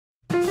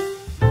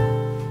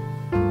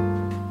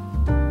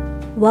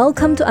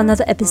Welcome to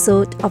another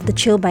episode of the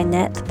Chill by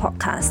Nat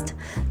podcast.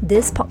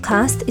 This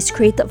podcast is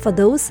created for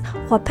those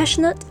who are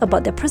passionate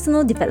about their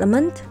personal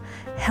development,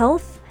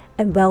 health,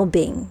 and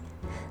well-being.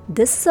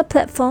 This is a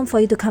platform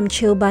for you to come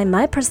chill by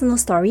my personal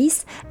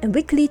stories and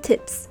weekly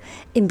tips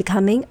in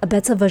becoming a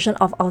better version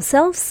of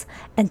ourselves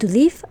and to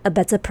live a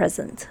better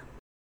present.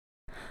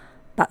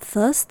 But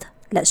first,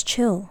 let's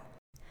chill.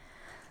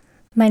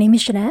 My name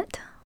is Jeanette.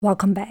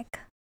 Welcome back.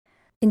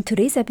 In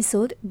today's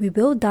episode, we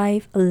will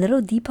dive a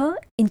little deeper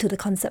into the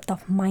concept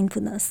of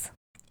mindfulness.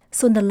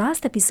 So in the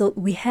last episode,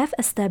 we have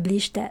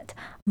established that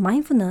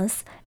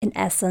mindfulness, in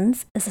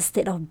essence, is a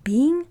state of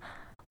being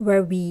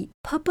where we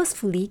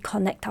purposefully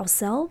connect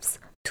ourselves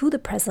to the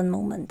present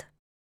moment.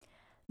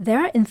 There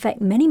are in fact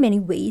many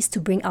ways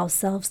to bring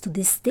ourselves to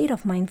this state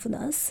of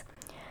mindfulness.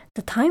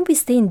 The time we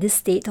stay in this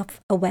state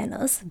of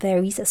awareness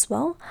varies as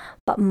well,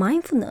 but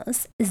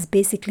mindfulness is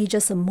basically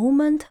just a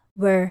moment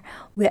where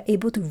we are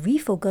able to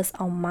refocus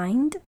our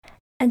mind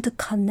and to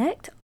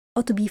connect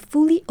or to be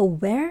fully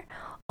aware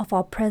of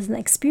our present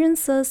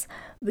experiences,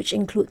 which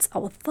includes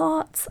our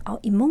thoughts, our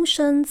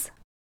emotions,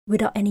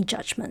 without any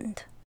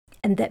judgment.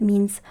 And that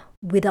means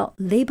without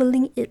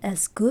labeling it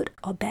as good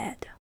or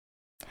bad.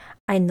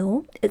 I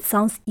know it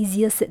sounds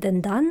easier said than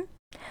done.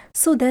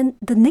 So then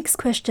the next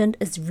question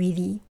is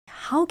really,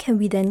 how can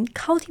we then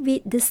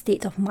cultivate this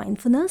state of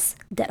mindfulness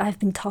that I've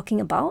been talking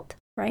about,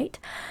 right?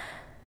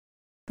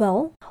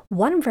 Well,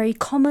 one very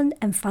common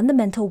and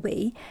fundamental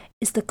way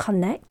is to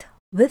connect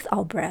with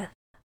our breath.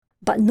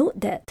 But note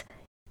that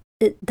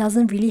it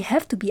doesn't really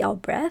have to be our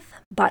breath,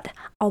 but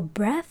our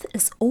breath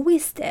is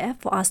always there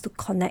for us to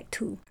connect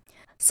to.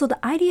 So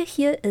the idea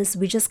here is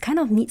we just kind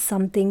of need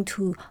something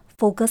to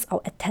focus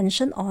our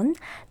attention on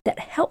that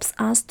helps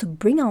us to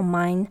bring our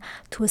mind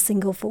to a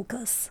single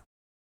focus.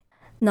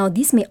 Now,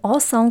 these may all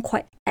sound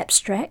quite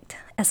abstract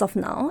as of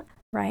now,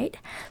 right?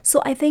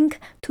 So I think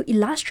to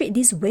illustrate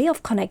this way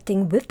of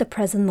connecting with the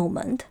present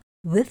moment,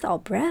 with our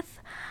breath,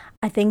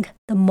 I think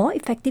the more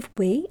effective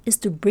way is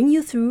to bring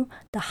you through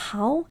the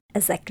how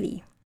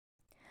exactly.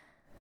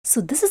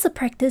 So this is a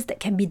practice that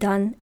can be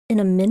done in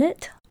a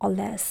minute or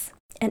less,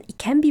 and it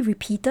can be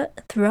repeated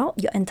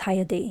throughout your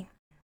entire day.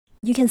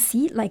 You can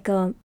see it like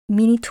a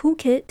mini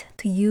toolkit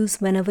to use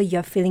whenever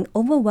you're feeling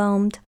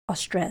overwhelmed or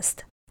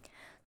stressed.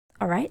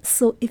 Alright,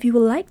 so if you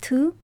would like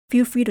to,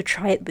 feel free to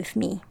try it with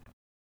me.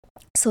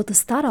 So to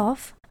start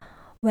off,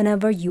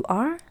 whenever you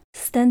are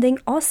standing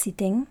or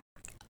sitting,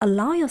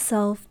 allow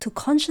yourself to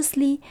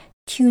consciously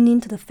tune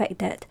into the fact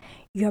that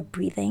you're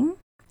breathing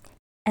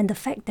and the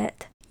fact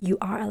that you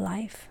are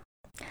alive.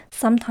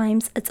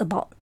 Sometimes it's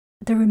about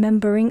the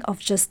remembering of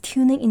just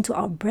tuning into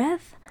our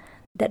breath.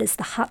 That is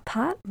the hard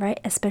part, right?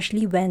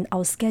 Especially when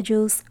our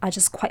schedules are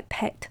just quite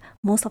packed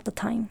most of the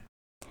time.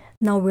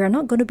 Now, we're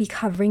not going to be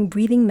covering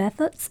breathing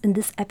methods in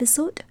this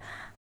episode,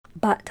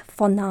 but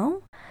for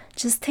now,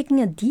 just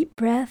taking a deep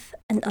breath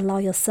and allow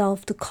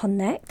yourself to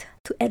connect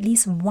to at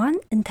least one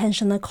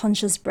intentional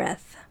conscious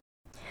breath.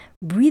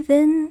 Breathe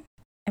in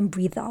and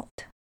breathe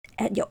out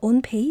at your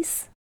own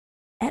pace,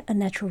 at a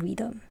natural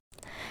rhythm.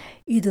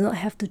 You do not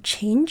have to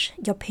change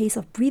your pace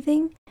of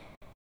breathing.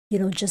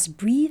 Just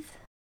breathe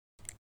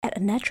at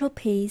a natural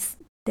pace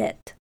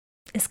that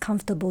is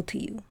comfortable to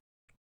you.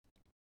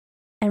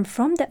 And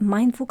from that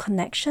mindful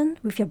connection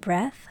with your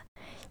breath,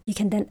 you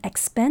can then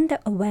expand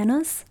that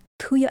awareness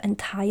to your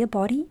entire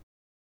body.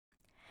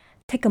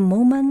 Take a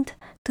moment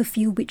to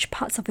feel which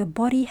parts of your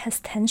body has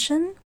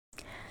tension.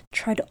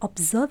 Try to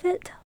observe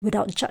it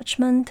without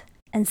judgment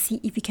and see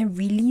if you can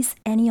release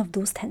any of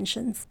those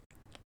tensions.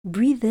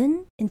 Breathe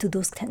in into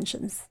those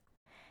tensions.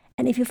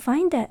 And if you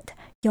find that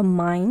your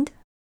mind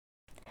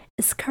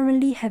is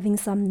currently having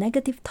some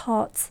negative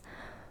thoughts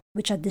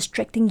which are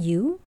distracting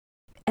you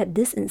at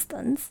this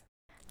instance,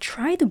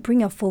 try to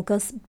bring your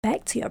focus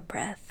back to your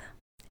breath.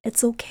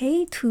 It's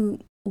okay to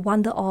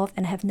wander off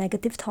and have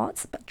negative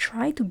thoughts, but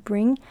try to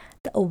bring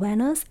the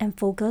awareness and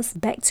focus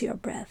back to your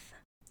breath.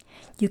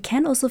 You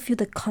can also feel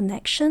the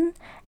connection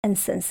and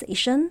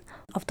sensation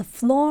of the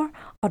floor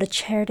or the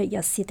chair that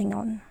you're sitting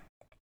on.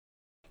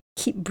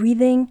 Keep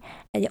breathing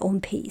at your own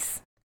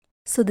pace.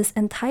 So this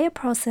entire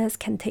process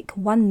can take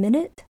 1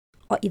 minute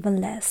or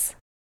even less.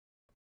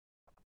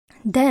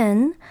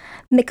 Then,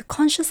 make a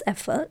conscious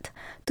effort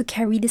to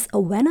carry this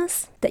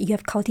awareness that you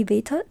have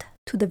cultivated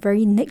to the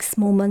very next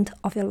moment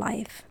of your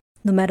life,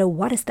 no matter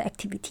what is the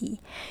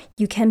activity.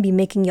 You can be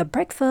making your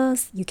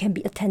breakfast, you can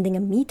be attending a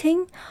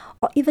meeting,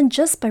 or even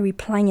just by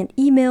replying an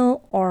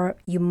email, or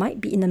you might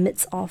be in the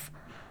midst of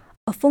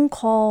a phone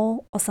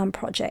call or some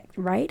project,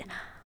 right?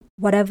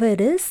 Whatever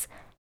it is,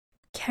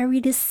 carry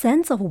this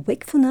sense of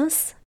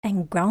wakefulness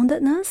and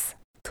groundedness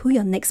to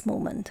your next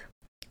moment.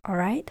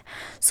 Alright?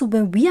 So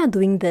when we are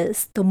doing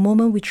this, the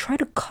moment we try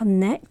to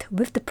connect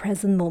with the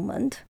present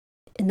moment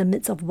in the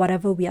midst of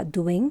whatever we are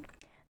doing,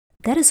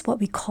 that is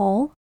what we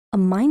call a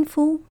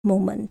mindful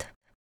moment.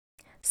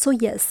 So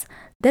yes,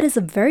 that is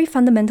a very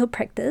fundamental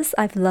practice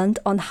I've learned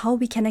on how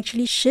we can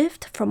actually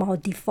shift from our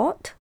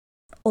default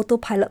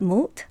autopilot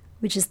mode,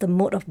 which is the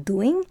mode of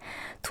doing,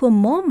 to a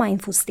more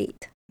mindful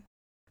state.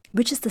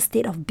 which is the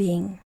state of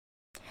being.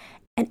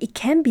 And it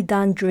can be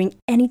done during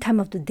any time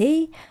of the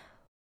day,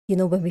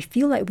 when we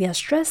feel like we are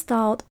stressed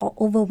out or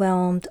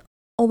overwhelmed,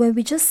 or when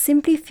we just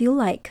simply feel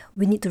like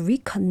we need to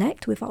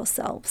reconnect with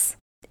ourselves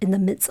in the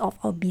midst of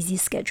our busy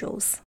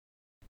schedules.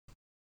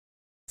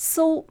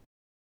 So,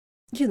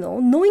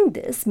 knowing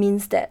this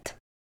means that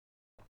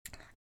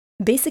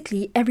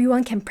basically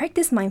everyone can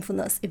practice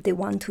mindfulness if they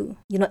want to.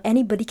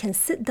 Anybody can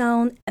sit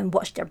down and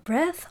watch their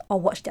breath or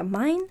watch their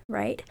mind,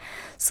 right?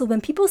 So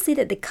when people say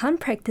that they can't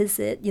practice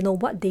it,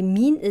 what they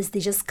mean is they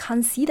just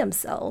can't see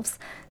themselves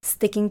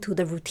sticking to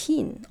the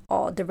routine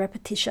or the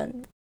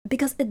repetition,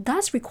 because it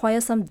does require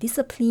some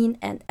discipline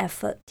and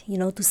effort,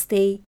 to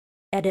stay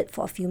at it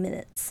for a few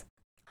minutes.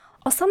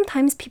 Or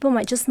sometimes people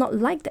might just not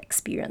like the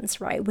experience,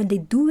 right? When they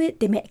do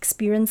it, they may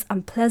experience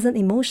unpleasant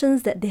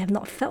emotions that they have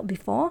not felt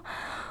before,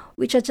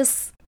 which are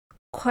just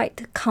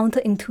quite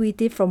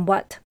counterintuitive from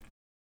what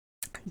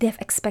they have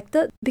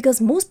expected,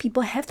 because most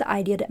people have the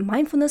idea that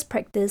mindfulness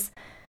practice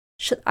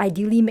should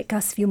ideally make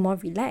us feel more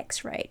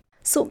relaxed, right?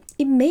 So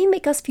it may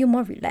make us feel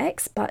more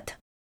relaxed, but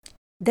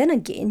then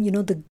again,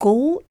 the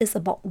goal is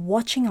about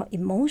watching our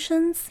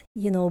emotions,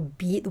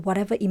 be it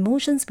whatever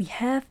emotions we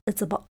have,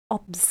 it's about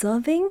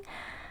observing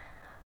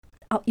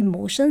our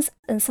emotions.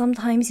 And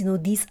sometimes,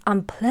 these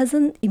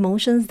unpleasant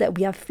emotions that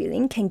we are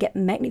feeling can get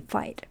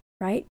magnified,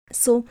 right?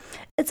 So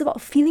it's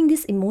about feeling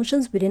these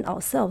emotions within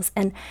ourselves.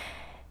 And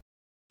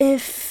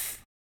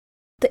if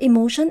the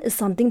emotion is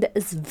something that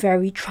is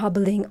very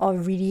troubling or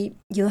really,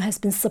 has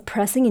been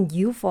suppressing in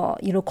you for,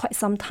 quite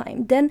some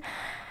time, then,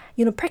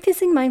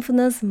 practicing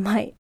mindfulness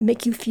might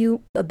make you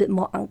feel a bit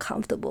more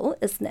uncomfortable.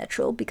 It's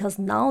natural, because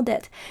now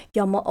that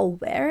you're more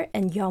aware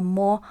and you're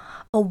more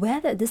aware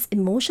that this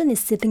emotion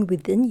is sitting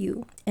within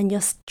you and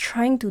you're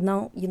trying to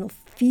now,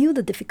 feel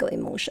the difficult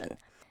emotion.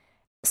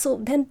 So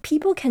then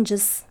people can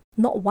just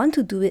not want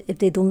to do it if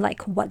they don't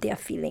like what they are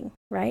feeling,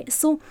 right?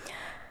 So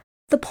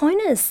the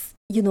point is,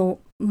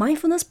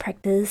 mindfulness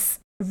practice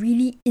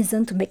really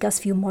isn't to make us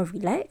feel more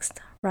relaxed,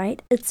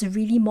 right? It's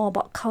really more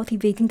about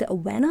cultivating the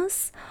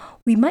awareness.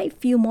 We might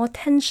feel more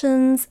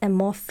tensions and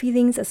more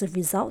feelings as a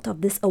result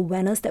of this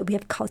awareness that we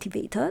have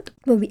cultivated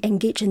when we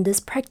engage in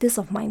this practice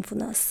of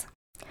mindfulness.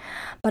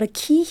 But a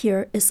key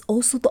here is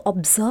also to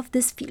observe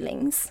these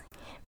feelings,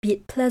 be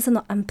it pleasant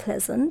or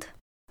unpleasant,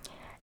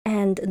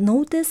 and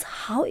notice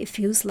how it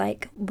feels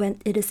like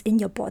when it is in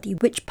your body.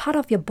 Which part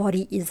of your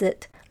body is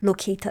it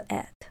located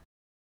at?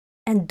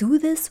 And do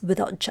this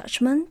without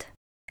judgment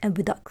and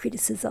without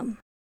criticism.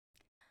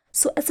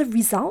 So as a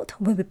result,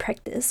 when we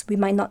practice, we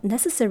might not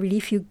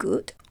necessarily feel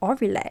good or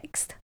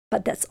relaxed,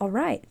 but that's all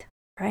right?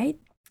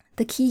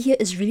 The key here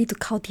is really to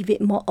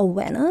cultivate more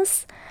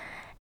awareness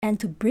and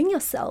to bring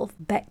yourself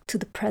back to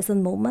the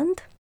present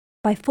moment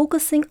by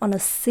focusing on a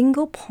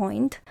single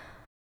point,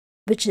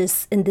 which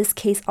is in this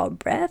case our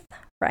breath,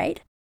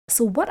 right?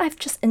 So what I've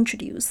just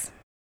introduced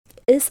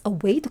is a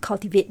way to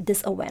cultivate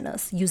this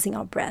awareness using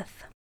our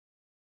breath.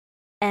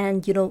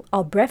 And,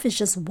 our breath is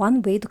just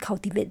one way to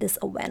cultivate this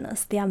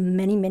awareness. There are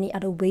many, many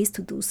other ways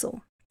to do so.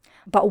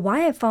 But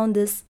why I found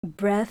this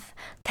breath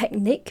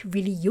technique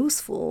really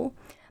useful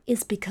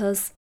is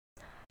because,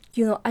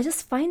 I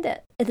just find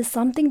that it is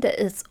something that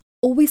is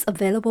always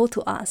available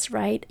to us,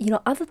 right?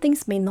 Other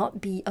things may not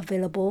be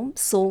available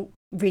so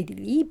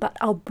readily, but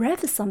our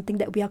breath is something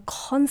that we are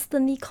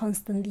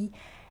constantly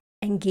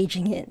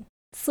engaging in.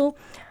 So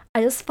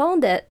I just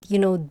found that,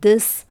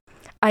 this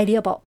idea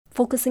about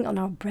focusing on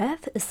our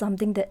breath is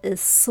something that is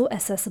so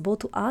accessible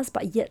to us,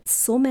 but yet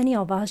so many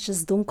of us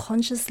just don't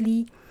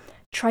consciously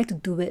try to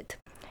do it.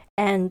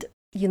 And,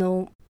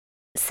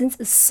 since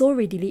it's so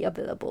readily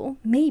available,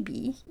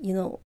 maybe,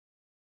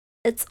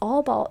 it's all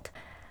about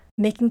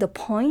making the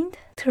point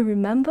to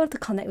remember to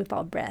connect with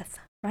our breath,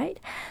 right?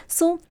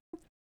 So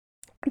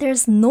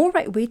there's no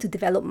right way to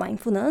develop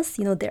mindfulness.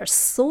 There are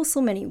so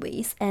many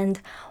ways.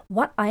 And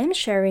what I am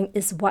sharing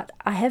is what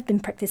I have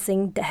been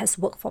practicing that has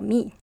worked for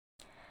me.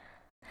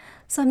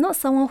 So I'm not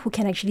someone who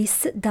can actually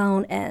sit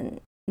down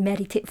and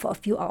meditate for a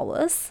few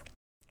hours,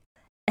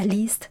 at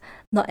least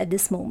not at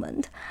this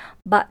moment.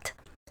 But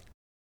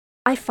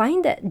I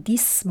find that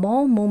these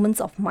small moments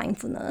of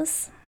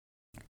mindfulness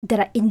that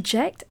I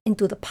inject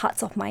into the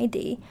parts of my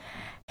day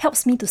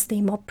helps me to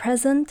stay more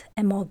present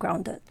and more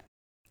grounded.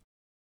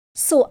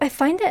 So I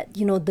find that,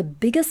 the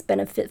biggest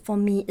benefit for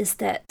me is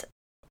that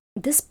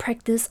this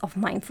practice of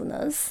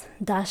mindfulness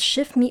does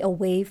shift me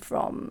away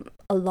from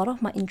a lot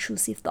of my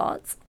intrusive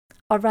thoughts.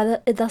 Or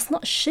rather, it does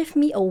not shift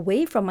me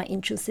away from my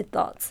intrusive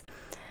thoughts.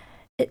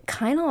 It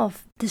kind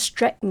of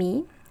distracts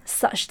me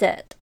such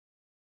that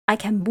I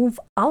can move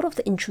out of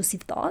the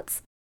intrusive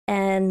thoughts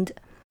and,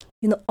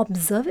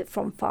 observe it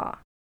from far.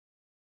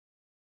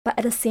 But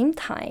at the same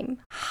time,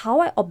 how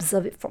I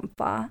observe it from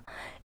far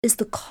is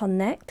to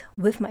connect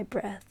with my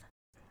breath.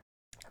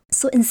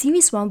 So in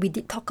series 1, we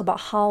did talk about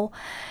how,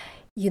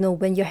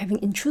 when you're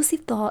having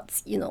intrusive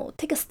thoughts,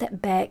 take a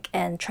step back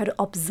and try to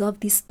observe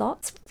these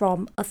thoughts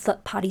from a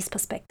third party's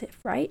perspective,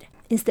 right?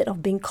 Instead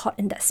of being caught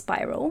in that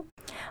spiral.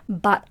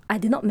 But I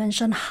did not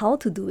mention how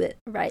to do it,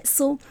 right?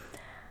 So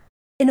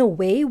in a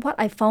way, what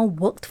I found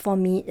worked for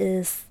me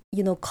is,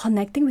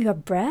 connecting with your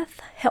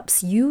breath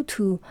helps you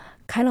to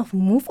kind of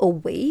move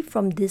away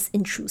from these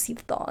intrusive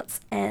thoughts.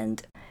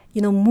 And,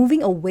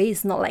 moving away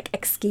is not like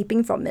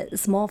escaping from it.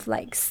 It's more of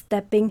like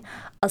stepping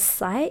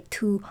aside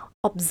to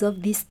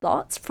observe these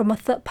thoughts from a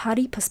third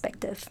party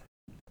perspective,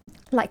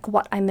 like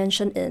what I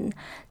mentioned in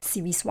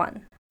series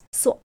 1.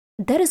 So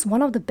that is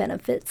one of the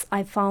benefits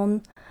I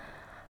found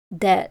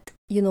that,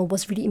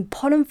 was really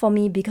important for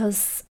me,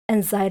 because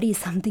anxiety is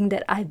something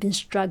that I've been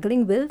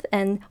struggling with.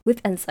 And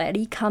with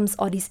anxiety comes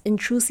all these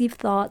intrusive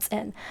thoughts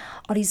and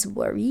all these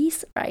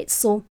worries, right?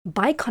 So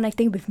by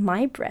connecting with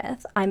my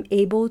breath, I'm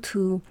able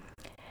to,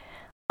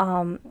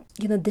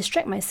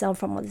 distract myself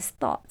from all these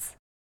thoughts.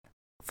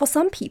 For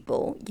some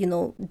people,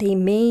 they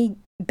may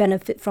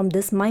benefit from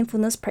this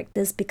mindfulness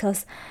practice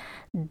because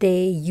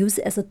they use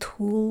it as a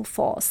tool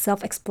for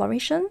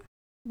self-exploration,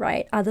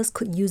 right? Others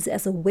could use it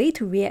as a way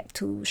to react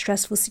to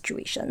stressful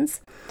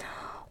situations.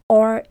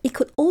 Or it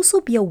could also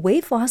be a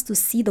way for us to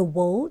see the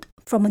world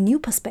from a new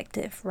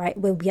perspective, right?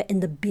 When we are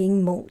in the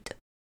being mode.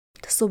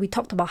 So we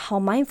talked about how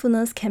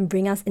mindfulness can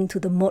bring us into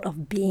the mode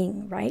of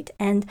being, right?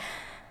 And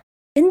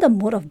in the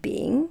mode of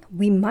being,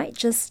 we might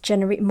just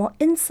generate more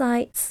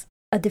insights,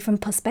 a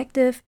different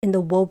perspective in the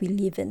world we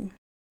live in.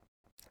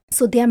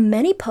 So there are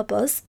many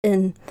purposes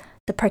in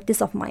the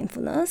practice of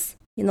mindfulness.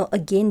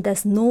 Again,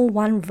 there's no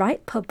one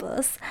right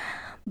purpose,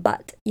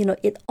 but,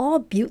 it all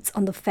builds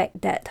on the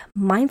fact that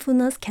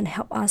mindfulness can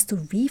help us to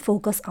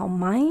refocus our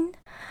mind,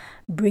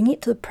 bring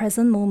it to the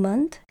present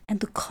moment, and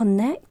to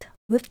connect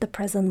with the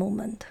present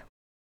moment,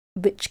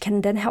 which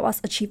can then help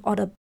us achieve all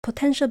the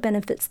potential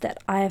benefits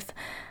that I've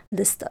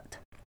listed.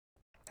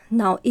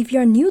 Now, if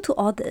you're new to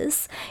all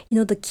this,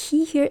 the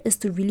key here is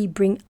to really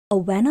bring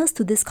awareness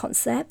to this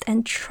concept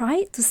and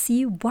try to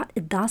see what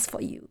it does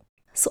for you.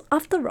 So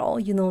after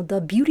all,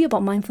 the beauty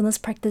about mindfulness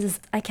practice is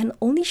I can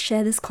only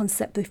share this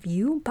concept with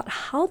you, but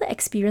how the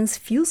experience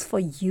feels for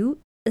you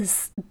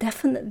is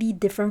definitely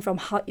different from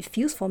how it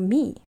feels for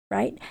me,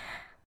 right?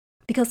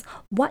 Because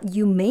what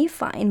you may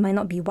find might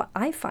not be what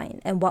I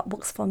find, and what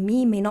works for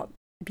me may not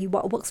be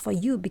what works for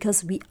you,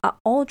 because we are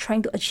all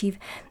trying to achieve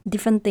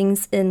different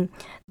things in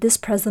this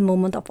present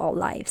moment of our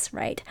lives,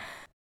 right?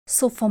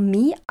 So for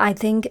me, I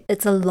think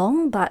it's a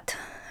long but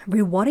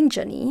rewarding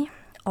journey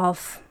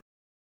of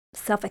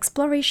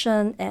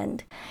self-exploration,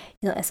 and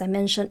as I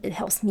mentioned, it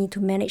helps me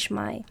to manage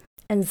my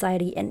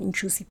anxiety and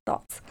intrusive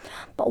thoughts.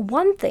 But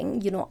one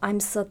thing I'm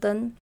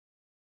certain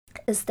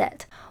is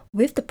that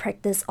with the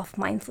practice of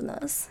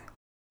mindfulness,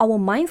 our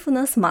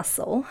mindfulness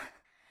muscle,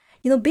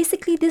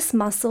 basically this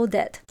muscle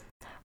that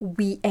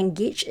we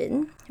engage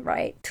in,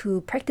 right,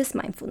 to practice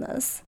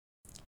mindfulness,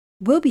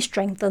 will be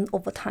strengthened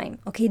over time.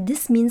 Okay,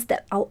 this means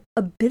that our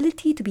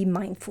ability to be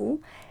mindful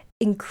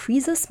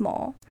increases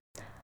more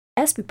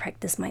as we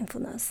practice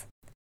mindfulness.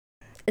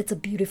 It's a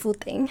beautiful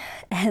thing,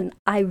 and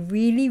I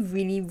really,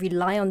 really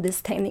rely on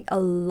this technique a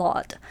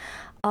lot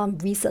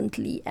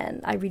recently,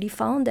 and I really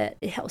found that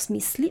it helps me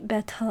sleep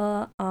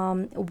better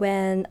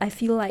when I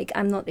feel like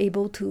I'm not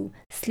able to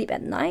sleep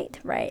at night,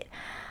 right?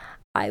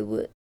 I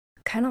would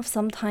kind of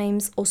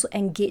sometimes also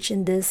engage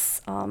in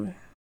this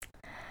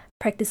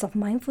practice of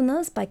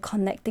mindfulness by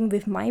connecting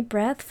with my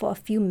breath for a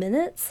few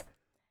minutes.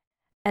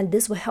 And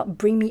this will help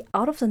bring me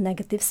out of the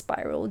negative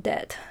spiral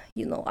that,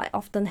 I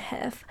often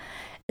have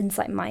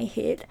inside my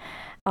head.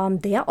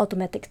 They are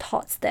automatic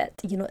thoughts that,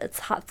 it's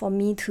hard for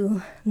me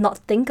to not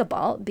think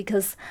about,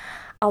 because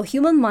our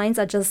human minds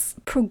are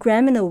just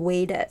programmed in a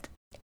way that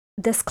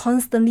there's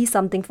constantly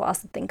something for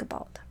us to think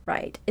about,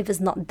 right? If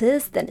it's not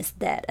this, then it's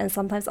that. And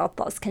sometimes our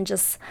thoughts can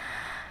just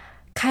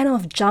kind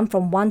of jump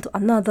from one to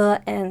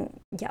another.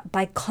 And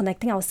by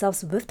connecting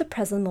ourselves with the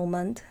present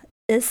moment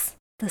is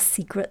the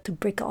secret to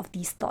break out of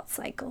these thought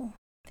cycle,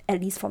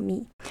 at least for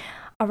me.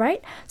 All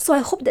right, so I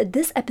hope that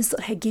this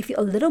episode had gave you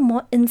a little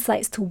more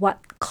insights to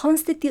what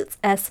constitutes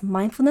as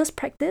mindfulness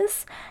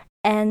practice,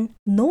 and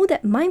know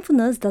that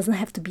mindfulness doesn't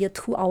have to be a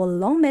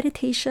 2-hour-long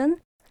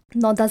meditation,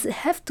 nor does it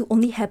have to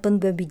only happen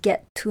when we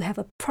get to have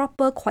a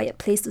proper quiet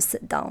place to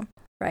sit down,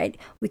 right?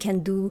 We can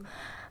do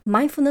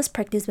mindfulness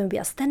practice when we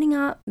are standing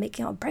up,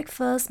 making our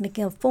breakfast,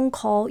 making a phone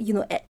call,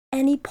 at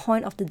any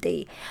point of the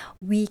day.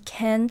 We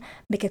can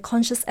make a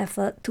conscious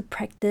effort to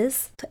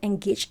practice, to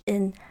engage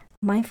in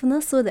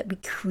mindfulness so that we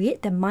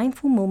create the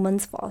mindful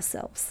moments for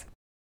ourselves.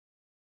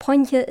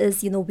 Point here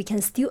is, we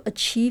can still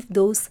achieve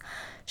those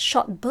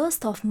short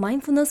bursts of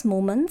mindfulness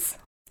moments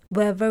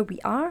wherever we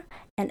are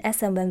and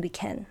as and when we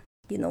can,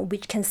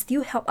 which can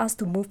still help us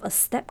to move a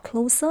step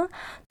closer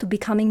to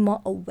becoming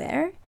more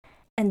aware.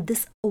 And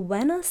this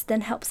awareness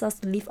then helps us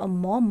to live a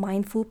more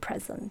mindful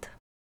present.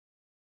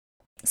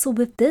 So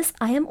with this,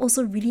 I am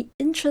also really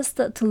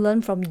interested to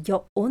learn from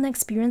your own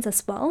experience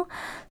as well.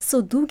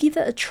 So do give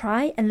it a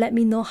try and let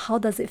me know, how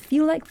does it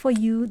feel like for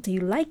you? Do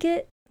you like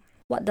it?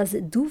 What does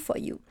it do for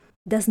you?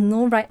 There's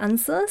no right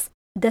answers.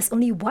 There's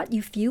only what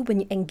you feel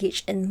when you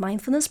engage in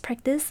mindfulness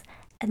practice,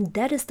 and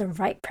that is the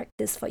right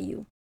practice for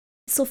you.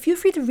 So feel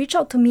free to reach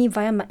out to me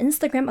via my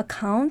Instagram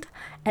account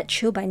at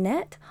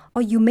chillbynet,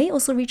 or you may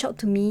also reach out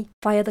to me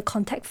via the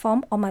contact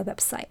form on my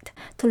website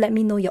to let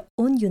me know your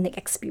own unique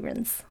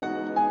experience.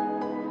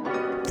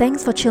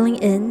 Thanks for chilling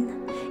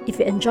in. If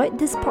you enjoyed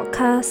this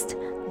podcast,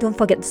 don't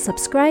forget to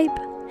subscribe.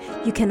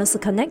 You can also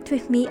connect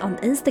with me on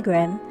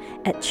Instagram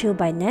at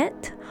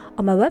chillbynet,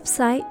 on my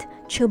website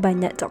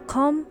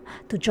chillbynet.com,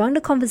 to join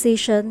the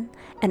conversation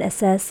and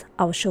access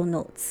our show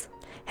notes.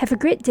 Have a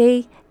great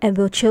day, and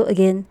we'll chill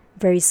again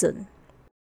very soon.